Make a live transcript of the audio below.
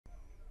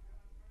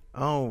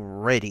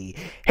Alrighty.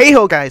 Hey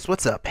ho guys,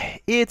 what's up?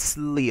 It's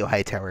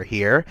LeoHightower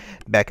here,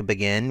 back up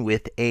again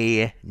with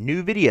a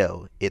new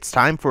video. It's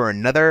time for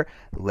another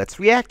Let's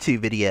React To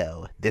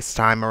video. This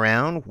time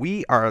around,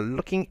 we are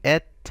looking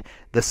at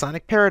the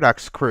Sonic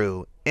Paradox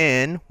crew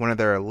in one of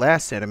their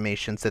last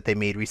animations that they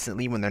made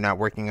recently when they're not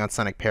working on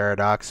Sonic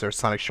Paradox or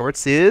Sonic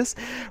Shorts is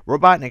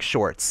Robotnik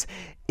Shorts.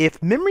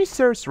 If memory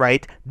serves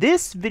right,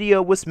 this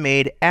video was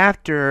made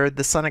after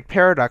the Sonic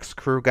Paradox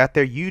crew got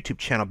their YouTube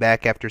channel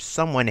back after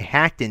someone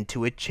hacked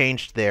into it,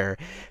 changed their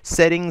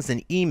settings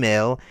and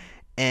email,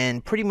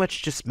 and pretty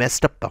much just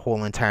messed up the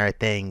whole entire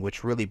thing,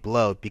 which really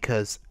blowed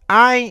because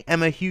I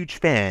am a huge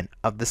fan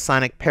of the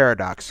Sonic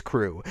Paradox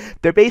crew.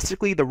 They're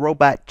basically the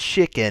robot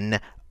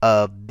chicken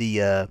of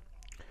the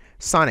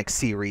Sonic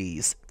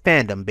series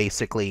fandom,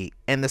 basically,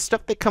 and the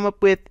stuff they come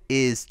up with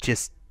is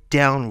just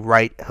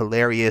downright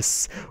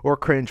hilarious or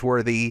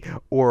cringeworthy,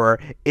 or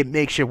it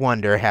makes you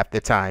wonder half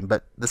the time.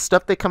 But the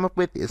stuff they come up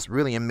with is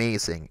really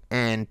amazing.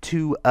 And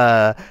to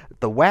the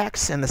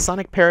Wax and the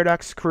Sonic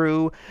Paradox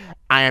crew,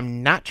 I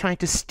am not trying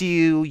to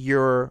steal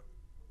your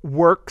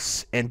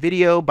works and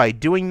video by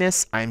doing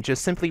this. I'm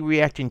just simply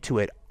reacting to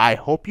it. I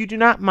hope you do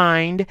not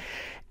mind,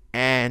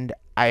 and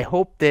I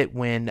hope that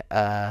when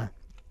I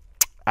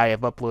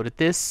have uploaded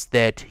this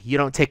that you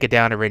don't take it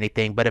down or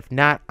anything. But if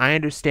not, I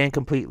understand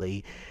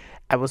completely.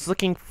 I was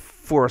looking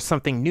for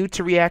something new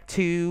to react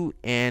to,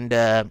 and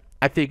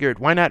I figured,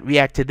 why not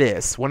react to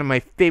this? One of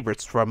my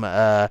favorites from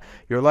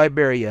your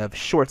library of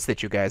shorts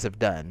that you guys have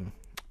done.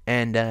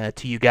 And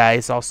to you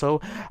guys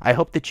also, I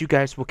hope that you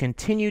guys will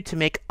continue to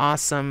make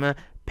awesome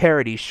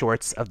parody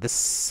shorts of the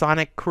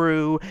Sonic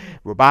crew,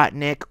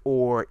 Robotnik,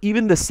 or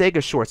even the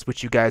Sega shorts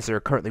which you guys are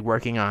currently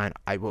working on.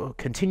 I will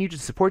continue to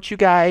support you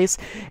guys,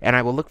 and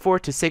I will look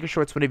forward to Sega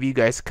shorts whenever you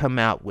guys come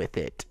out with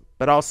it.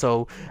 But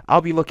also,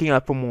 I'll be looking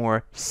up for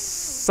more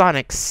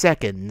Sonic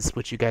Seconds,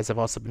 which you guys have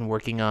also been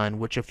working on,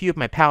 which a few of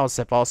my pals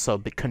have also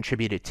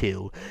contributed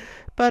to.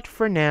 But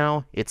for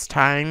now, it's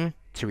time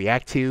to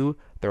react to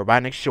the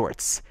Robotnik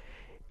Shorts.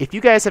 If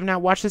you guys have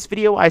not watched this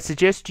video, I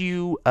suggest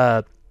you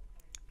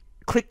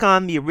click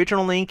on the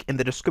original link in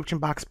the description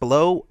box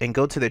below and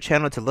go to their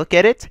channel to look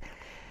at it.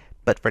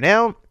 But for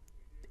now,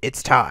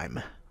 it's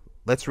time.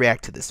 Let's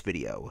react to this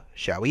video,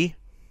 shall we?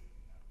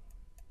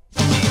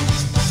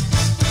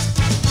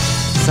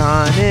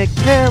 Sonic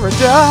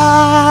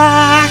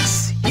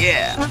Paradox!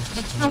 Yeah!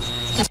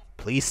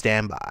 Please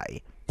stand by.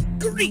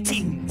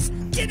 Greetings,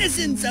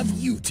 denizens of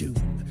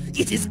YouTube.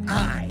 It is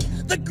I,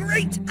 the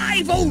great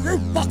Ivo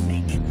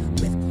Robotnik,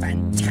 with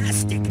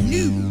fantastic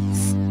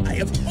news. I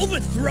have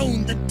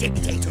overthrown the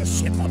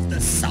dictatorship of the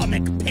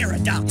Sonic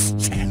Paradox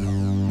channel.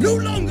 No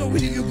longer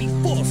will you be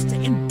forced to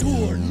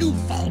endure new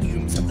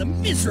volumes of the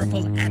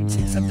miserable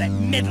antics of that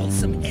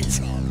meddlesome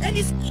hedgehog and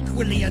his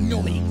equally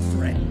annoying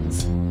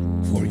friends.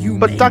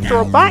 But Dr.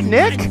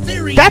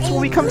 Robotnik, that's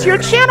what we come to your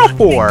channel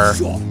for!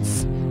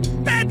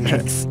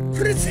 Badniks,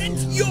 present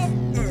your,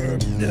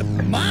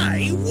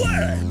 my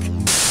work!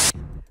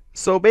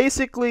 So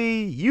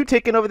basically, you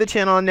taking over the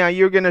channel and now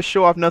you're gonna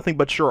show off nothing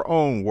but your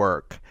own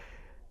work.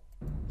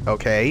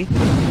 Okay.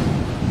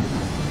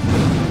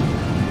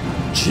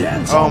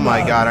 Gentlemen, oh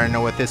my god, I know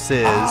what this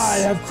is. I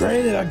have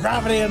created a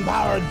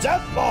gravity-empowered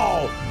death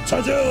ball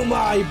to do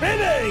my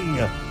bidding!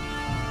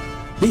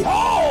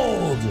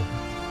 Behold!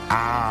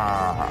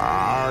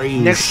 Are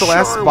you next to sure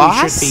last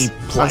boss we should be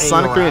on playing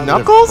Sonic around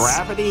Knuckles? with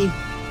gravity?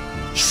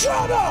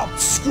 Shut up,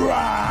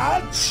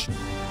 Scratch!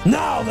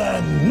 Now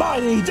then,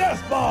 mighty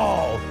death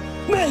ball!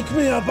 Make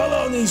me a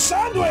bologna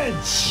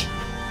sandwich!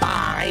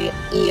 By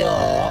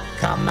your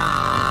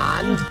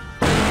command.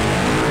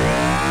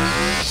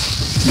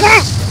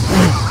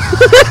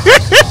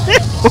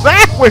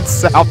 That went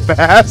south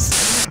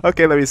fast.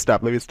 Okay, let me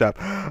stop.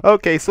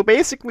 Okay, so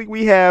basically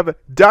we have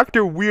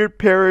Dr. Weird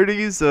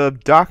parodies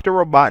of Dr.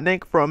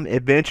 Robotnik from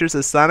Adventures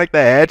of Sonic the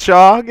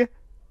Hedgehog.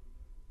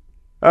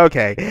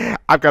 Okay,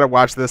 I've got to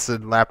watch this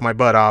and laugh my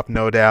butt off,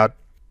 no doubt.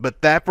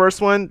 But that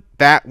first one,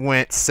 that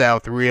went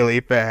south really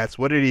fast.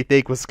 What did he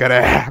think was going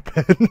to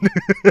happen?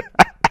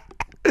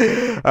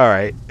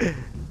 Alright.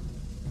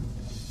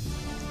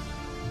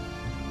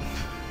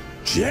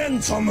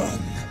 Gentlemen,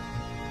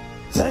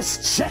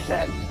 this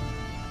chicken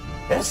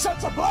is set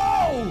to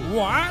blow!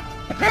 What?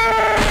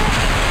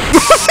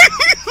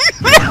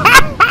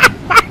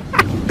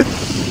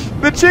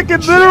 The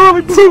chicken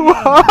literally blew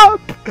up!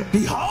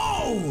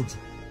 Behold!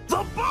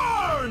 The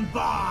Burn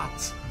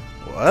Bot!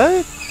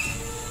 What?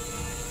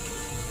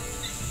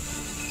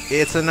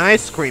 It's an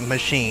ice cream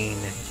machine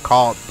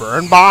called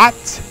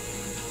BurnBot.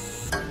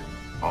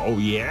 Oh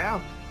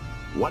yeah?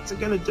 What's it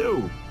gonna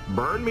do?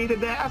 Burn me to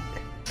death?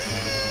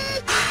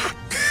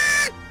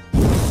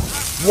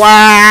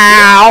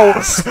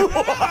 Wow!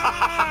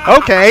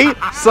 Okay,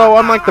 so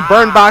unlike the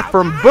BurnBot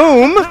from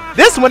Boom,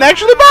 this one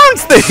actually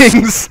burns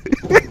things!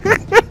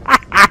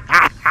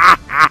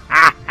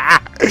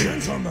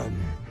 Gentlemen,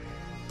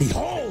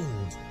 behold,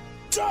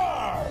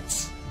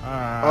 dirt!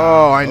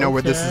 Oh, I know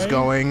where this is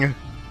going.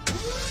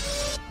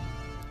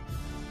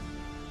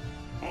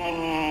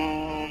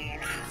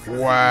 It's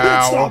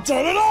Wow. not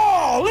done at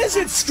all, is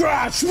it,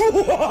 Scratch?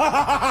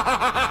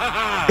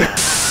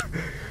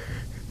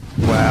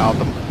 Wow,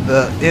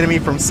 the enemy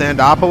from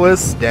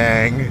Sandopolis?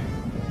 Dang.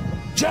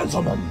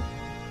 Gentlemen,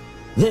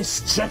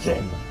 this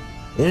chicken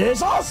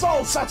is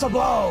also set to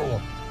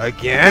blow.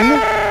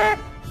 Again?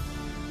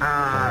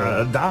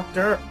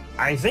 Doctor,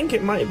 I think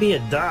it might be a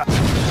duck.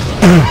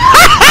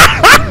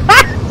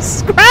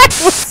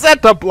 Scratch was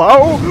set to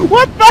blow?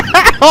 What the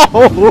hell?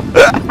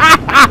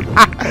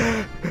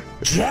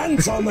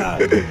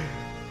 Gentlemen,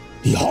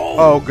 behold.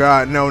 Oh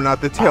god, no,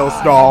 not the tail I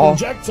have stall.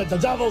 injected the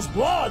devil's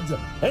blood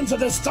into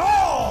this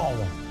stall.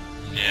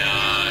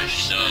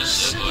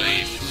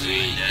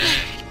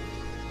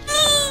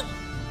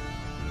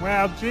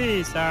 Well,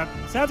 geez,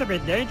 sounds a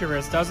bit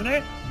dangerous, doesn't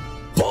it?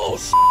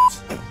 Bullshit!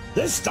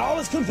 This stall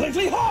is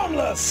completely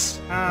harmless.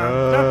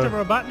 Dr.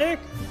 Robotnik,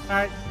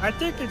 I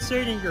think it's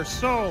eating your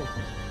soul.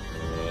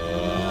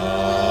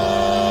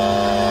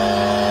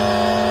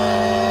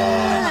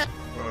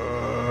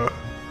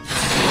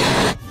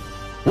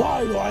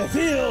 Why do I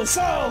feel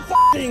so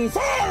fucking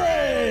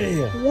furry?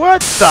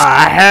 What the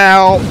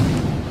hell?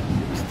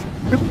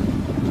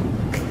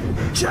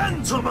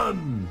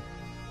 Gentlemen!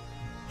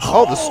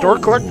 Oh, the store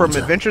clerk from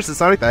Adventures of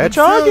Sonic the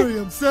Hedgehog?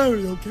 I'm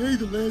sorry, okay?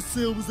 The last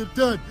sale was a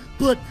dud.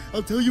 But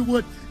I'll tell you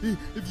what,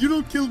 if you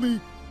don't kill me,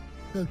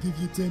 I'll give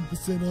you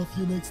 10% off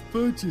your next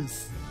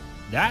purchase.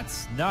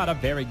 That's not a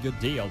very good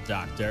deal,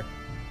 Doctor.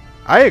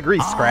 I agree,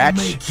 I'll Scratch.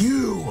 make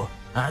you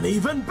an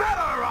even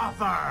better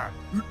offer!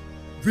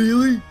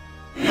 Really?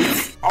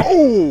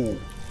 Oh!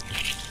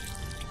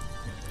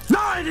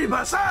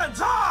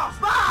 90%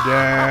 off!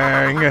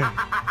 Dang.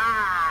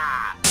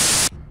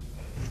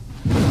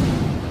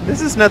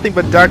 This is nothing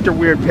but Dr.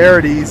 Weird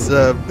parodies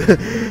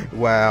of...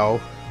 wow.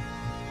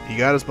 He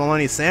got his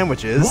bologna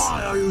sandwiches.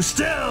 Why are you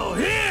still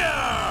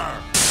here?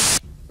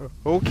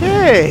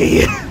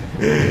 Okay.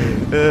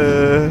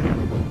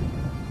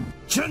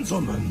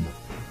 Gentlemen,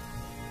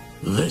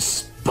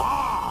 this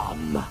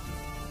bomb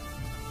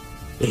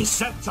is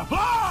set to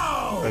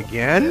blow!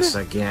 Again? This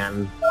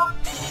again.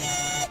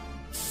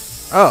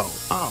 Oh.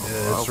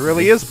 Oh, This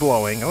really is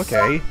blowing.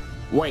 Okay.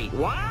 Wait,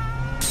 what?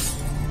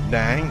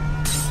 Dang.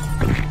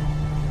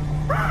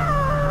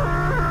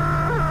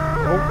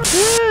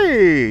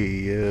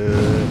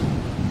 Okay.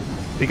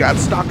 He got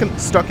stuck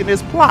in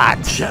his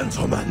plot.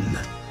 Gentlemen,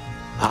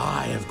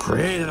 I have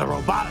created a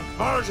robotic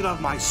version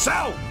of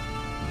myself.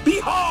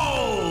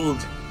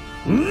 Behold,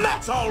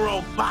 Metal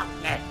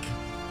Robotnik.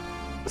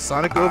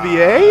 Sonic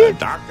OVA?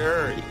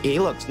 Doctor, he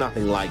looks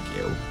nothing like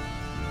you.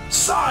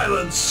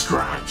 Silence,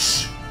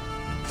 Scratch,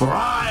 for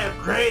I have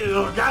created an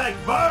organic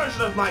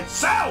version of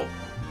myself.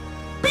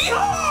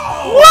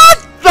 Behold!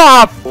 What the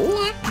f-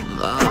 What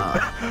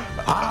the?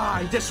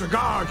 I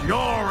disregard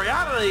your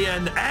reality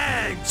and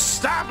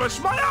establish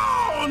my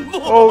own.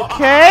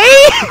 Okay.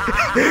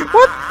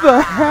 What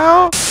the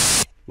hell?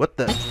 What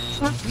the?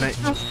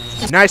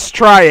 Nice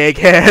try,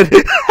 Egghead.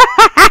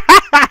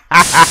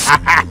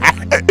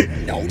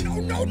 No, no,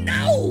 no,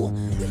 no!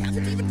 We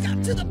haven't even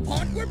got to the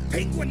part where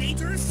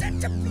Penguinator is set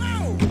to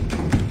blow!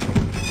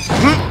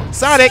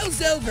 Sonic.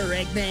 Show's over,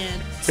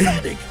 Eggman!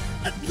 Sonic,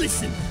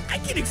 listen, I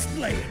can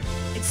explain it.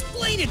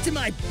 Explain it to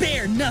my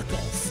bare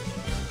knuckles!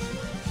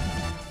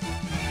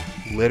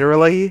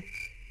 Literally?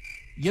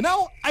 You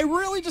know, I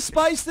really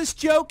despise this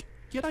joke,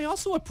 yet I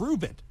also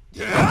approve it.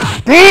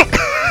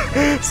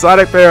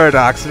 Sonic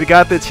Paradox, we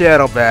got the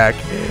channel back.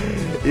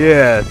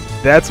 Yeah,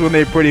 that's when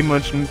they pretty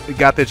much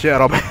got the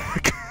channel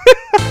back.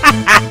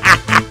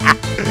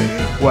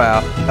 Wow.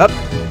 Up,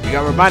 we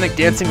got Robotnik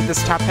dancing with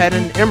this top hat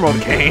and emerald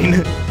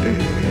cane.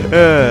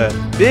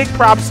 Big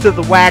props to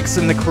the Wax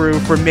and the crew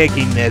for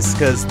making this,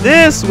 because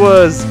this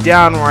was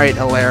downright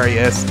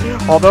hilarious.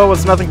 Although it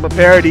was nothing but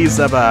parodies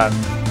of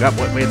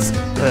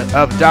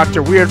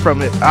Dr. Weird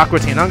from Aqua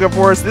Teen Hunger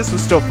Force, this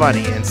was still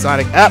funny. And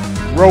Sonic Up,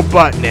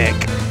 Robotnik.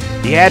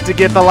 He had to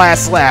get the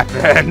last laugh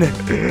in.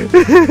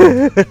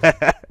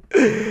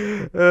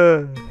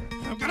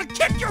 I'm gonna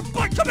kick your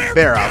butt. Come here.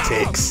 Fair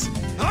outtakes.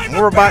 I'm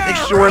More a Robotnik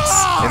bear. shorts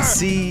Roar. and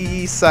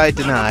Seaside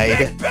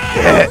Denied.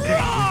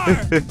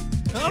 I'm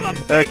a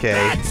big Okay.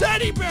 bad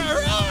teddy bear.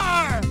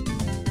 Roar.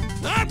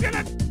 I'm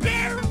gonna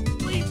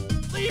barely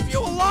leave you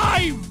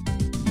alive.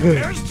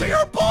 Bears to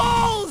your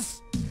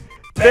balls.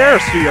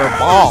 Bears to your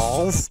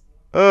balls.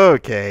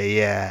 Okay,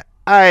 yeah.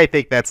 I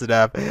think that's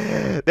enough.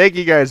 Thank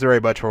you guys very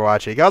much for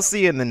watching. I'll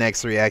see you in the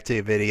next React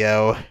to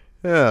video.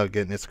 Oh,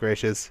 goodness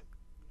gracious.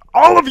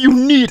 All of you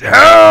need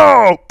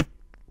help!